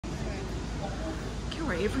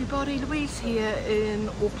Kia everybody, Louise here in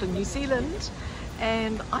Auckland, New Zealand,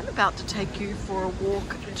 and I'm about to take you for a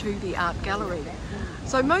walk to the art gallery.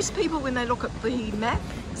 So most people, when they look at the map,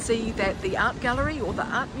 see that the art gallery or the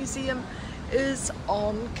art museum is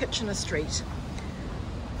on Kitchener Street.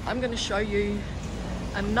 I'm going to show you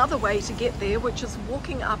another way to get there, which is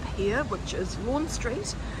walking up here, which is Lorne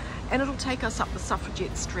Street, and it'll take us up the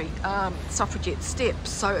Suffragette steps.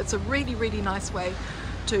 So it's a really nice way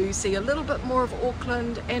to see a little bit more of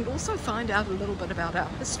Auckland and also find out a little bit about our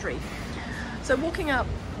history. So walking up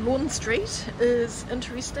Lorne Street is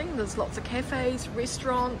interesting. There's lots of cafes,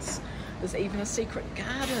 restaurants, there's even a secret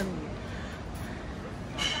garden.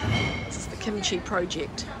 This is the Kimchi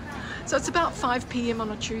project. So it's about 5 p.m.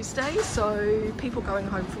 on a Tuesday, so people going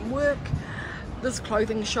home from work. There's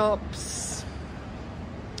clothing shops,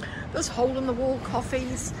 there's hole-in-the-wall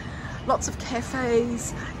coffees, lots of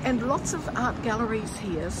cafes and lots of art galleries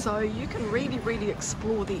here, so you can really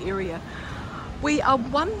explore the area. We are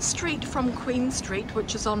one street from Queen Street,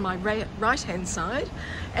 which is on my right hand side,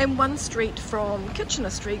 and one street from Kitchener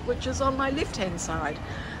Street, which is on my left hand side.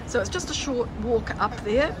 So it's just a short walk up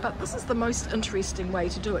there, but this is the most interesting way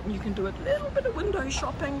to do it, and you can do a little bit of window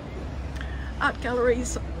shopping, art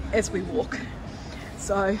galleries as we walk.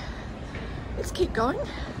 So let's keep going.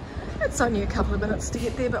 It's only a couple of minutes to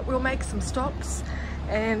get there, but we'll make some stops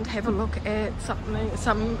and have a look at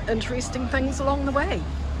some interesting things along the way.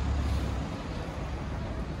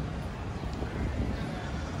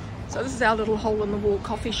 So this is our little hole-in-the-wall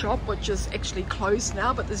coffee shop, which is actually closed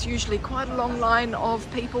now, but there's usually quite a long line of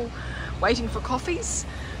people waiting for coffees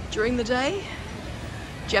during the day.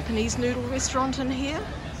 Japanese noodle restaurant in here.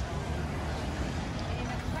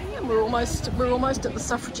 And we're almost at the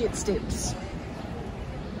Suffragette steps.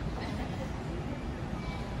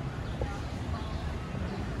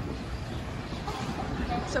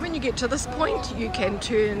 So when you get to this point, you can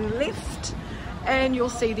turn left and you'll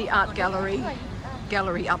see the art gallery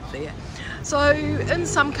up there. So in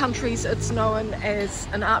some countries it's known as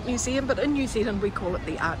an art museum, but in New Zealand we call it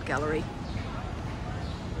the art gallery.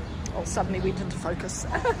 Oh, suddenly went into focus.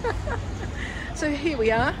 So here we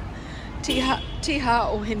are, Te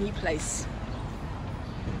Hauhini Place.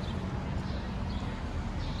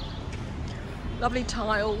 Lovely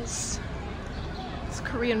tiles. There's a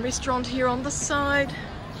Korean restaurant here on this side.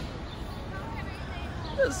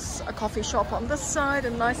 There's a coffee shop on this side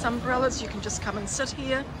and nice umbrellas. You can just come and sit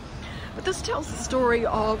here. But this tells the story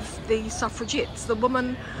of the suffragettes, the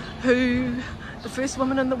first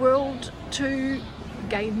woman in the world to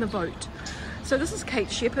gain the vote. So this is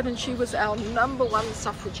Kate Shepherd, and she was our #1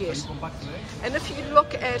 suffragette. And if you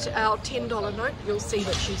look at our $10 note, you'll see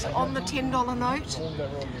that she's on the $10 note.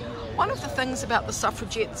 One of the things about the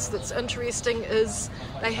suffragettes that's interesting is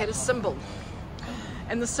they had a symbol,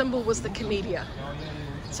 and the symbol was the camellia.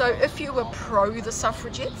 So if you were pro the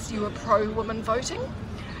suffragettes, you were pro women voting,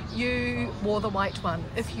 you wore the white one.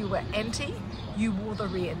 If you were anti, you wore the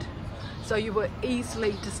red. So you were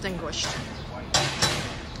easily distinguished.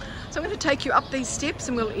 So I'm going to take you up these steps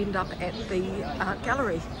and we'll end up at the art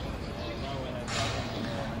gallery.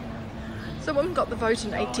 So women got the vote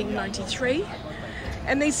in 1893,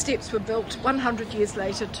 and these steps were built 100 years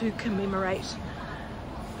later to commemorate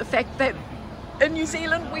the fact that in New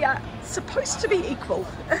Zealand we are supposed to be equal.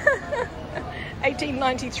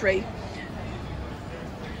 1893.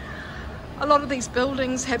 A lot of these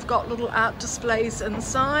buildings have got little art displays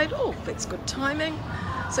inside. Oh, that's good timing.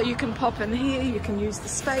 So you can pop in here, you can use the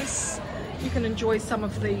space, you can enjoy some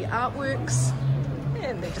of the artworks,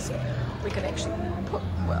 and we can actually put,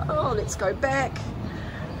 well, let's go back.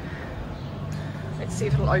 Let's see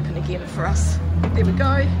if it'll open again for us. There we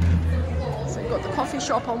go. So you've got the coffee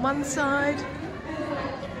shop on one side.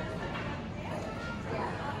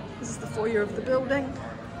 This is the foyer of the building.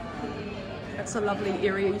 It's a lovely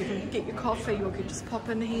area. You can get your coffee, or you can just pop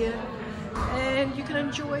in here and you can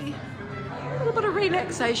enjoy a little bit of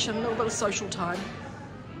relaxation, a little bit of social time.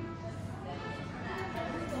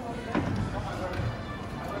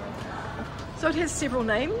 So it has several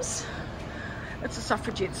names. It's the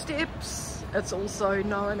Suffragette Steps. It's also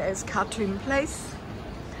known as Cartoon Place.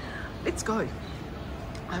 Let's go.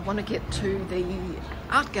 I want to get to the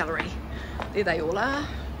art gallery. There they all are,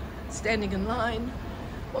 standing in line.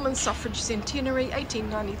 Women's Suffrage Centenary,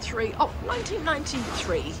 1893. Oh,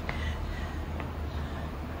 1993.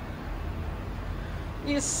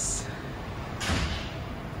 Yes.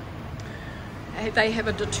 They have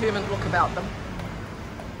a determined look about them.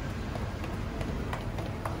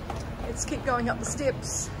 Let's keep going up the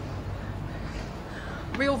steps.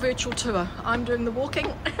 Real virtual tour. I'm doing the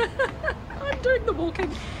walking. I'm doing the walking.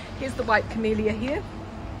 Here's the white camellia here.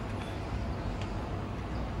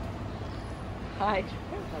 Hi.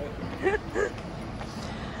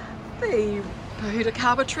 The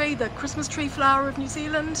Pohutukawa tree, the Christmas tree flower of New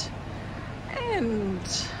Zealand, and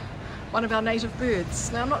one of our native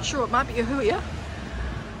birds. Now I'm not sure, it might be a huia.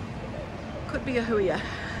 Could be a huia.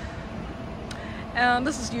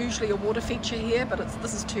 This is usually a water feature here, but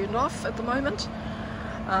this is turned off at the moment.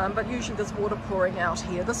 But usually there's water pouring out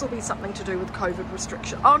here. This will be something to do with COVID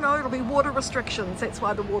restriction. Oh no, it'll be water restrictions. That's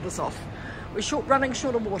why the water's off. We're running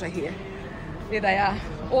short of water here. There they are,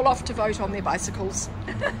 all off to vote on their bicycles.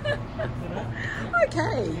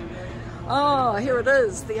 Okay. Oh, here it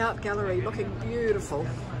is, the art gallery, looking beautiful.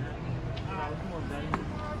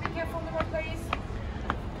 Be careful on the road, please.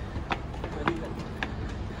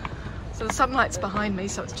 So the sunlight's behind me,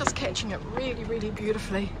 so it's just catching it really, really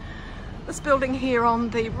beautifully. This building here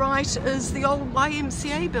on the right is the old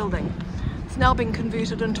YMCA building. It's now been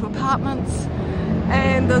converted into apartments,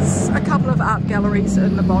 and there's a couple of art galleries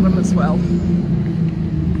in the bottom as well.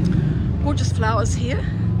 Gorgeous flowers here,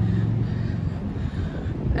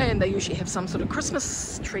 and they usually have some sort of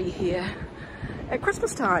Christmas tree here at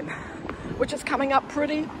Christmas time, which is coming up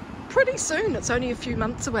pretty soon. It's only a few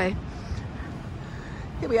months away.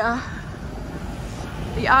 Here we are,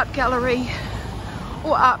 the art gallery,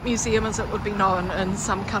 or art museum as it would be known in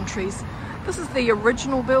some countries. This is the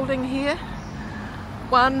original building here,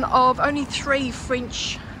 one of only 3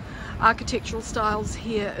 French architectural styles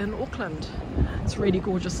here in Auckland. It's really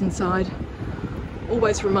gorgeous inside.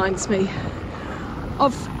 Always reminds me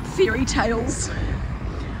of fairy tales.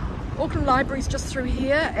 Auckland Library's just through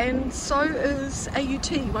here, and so is AUT,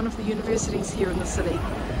 one of the universities here in the city.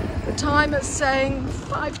 The time is saying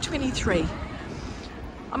 5:23.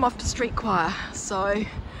 I'm off to street choir, so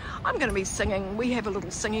I'm going to be singing. We have a little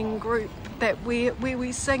singing group where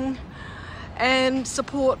we sing and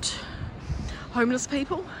support homeless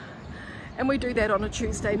people, and we do that on a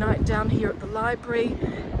Tuesday night down here at the library.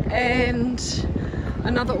 And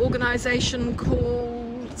another organisation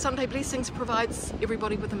called Sunday Blessings provides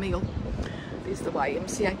everybody with a meal. There's the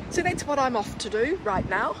YMCA. So that's what I'm off to do right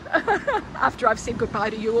now after I've said goodbye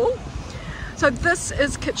to you all. So this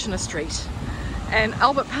is Kitchener Street, and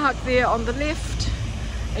Albert Park there on the left,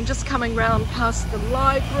 and just coming round past the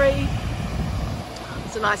library,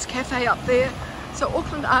 there's a nice cafe up there. So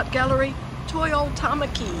Auckland Art Gallery, Toi Old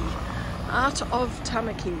Tamaki, Art of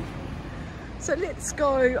Tamaki. So let's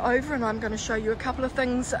go over, and I'm going to show you a couple of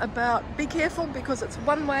things about, be careful because it's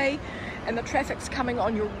one way and the traffic's coming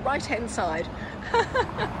on your right hand side.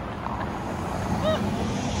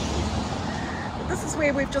 This is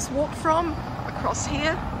where we've just walked from, across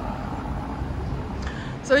here.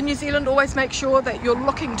 So in New Zealand, always make sure that you're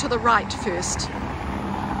looking to the right first.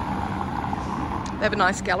 They have a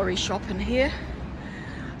nice gallery shop in here.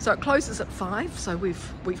 So it closes at 5, so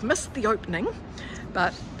we've missed the opening,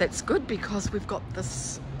 but that's good because we've got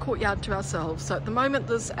this courtyard to ourselves. So at the moment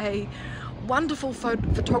there's a wonderful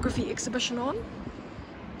photography exhibition on.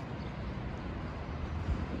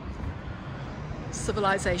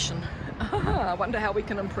 Civilization. I wonder how we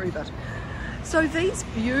can improve it. So these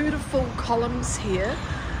beautiful columns here,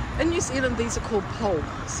 in New Zealand these are called pole.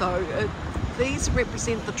 So these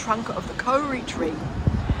represent the trunk of the kauri tree,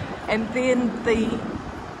 and then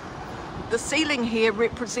the ceiling here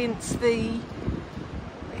represents the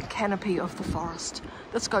canopy of the forest.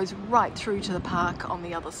 This goes right through to the park on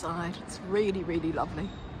the other side. It's really, really lovely.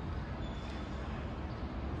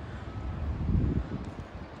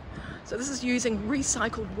 So this is using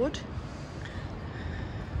recycled wood.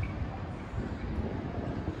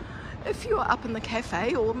 If you're up in the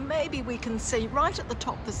cafe, or maybe we can see right at the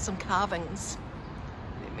top there's some carvings.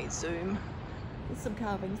 Let me zoom. There's some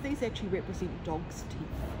carvings. These actually represent dogs' teeth.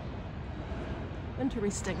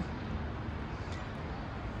 Interesting.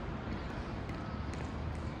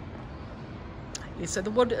 Yeah, so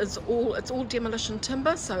the wood is all demolition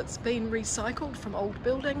timber, so it's been recycled from old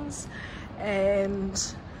buildings,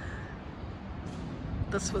 and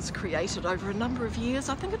this was created over a number of years.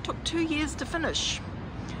 I think it took 2 years to finish,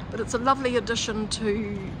 but it's a lovely addition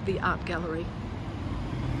to the art gallery.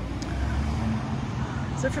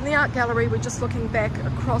 So from the art gallery we're just looking back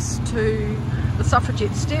across to the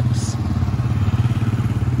suffragette steps.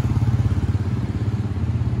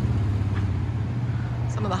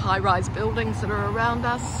 Some of the high-rise buildings that are around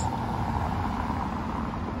us.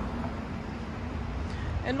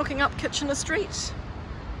 And looking up Kitchener Street.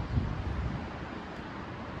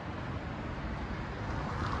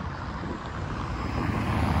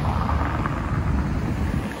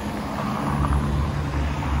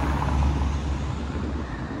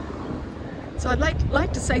 So I'd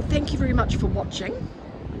like to say thank you very much for watching.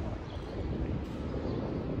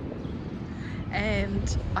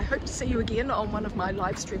 and I hope to see you again on one of my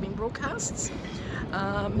live streaming broadcasts.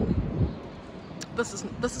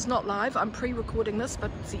 This is not live, I'm pre-recording this,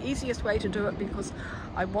 but it's the easiest way to do it because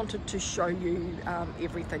I wanted to show you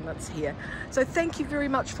everything that's here. So thank you very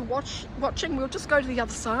much for watching. We'll just go to the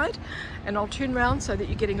other side and I'll turn around so that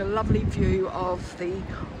you're getting a lovely view of the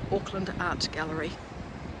Auckland Art Gallery.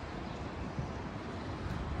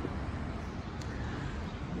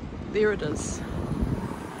 There it is,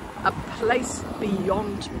 a place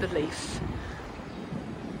beyond belief.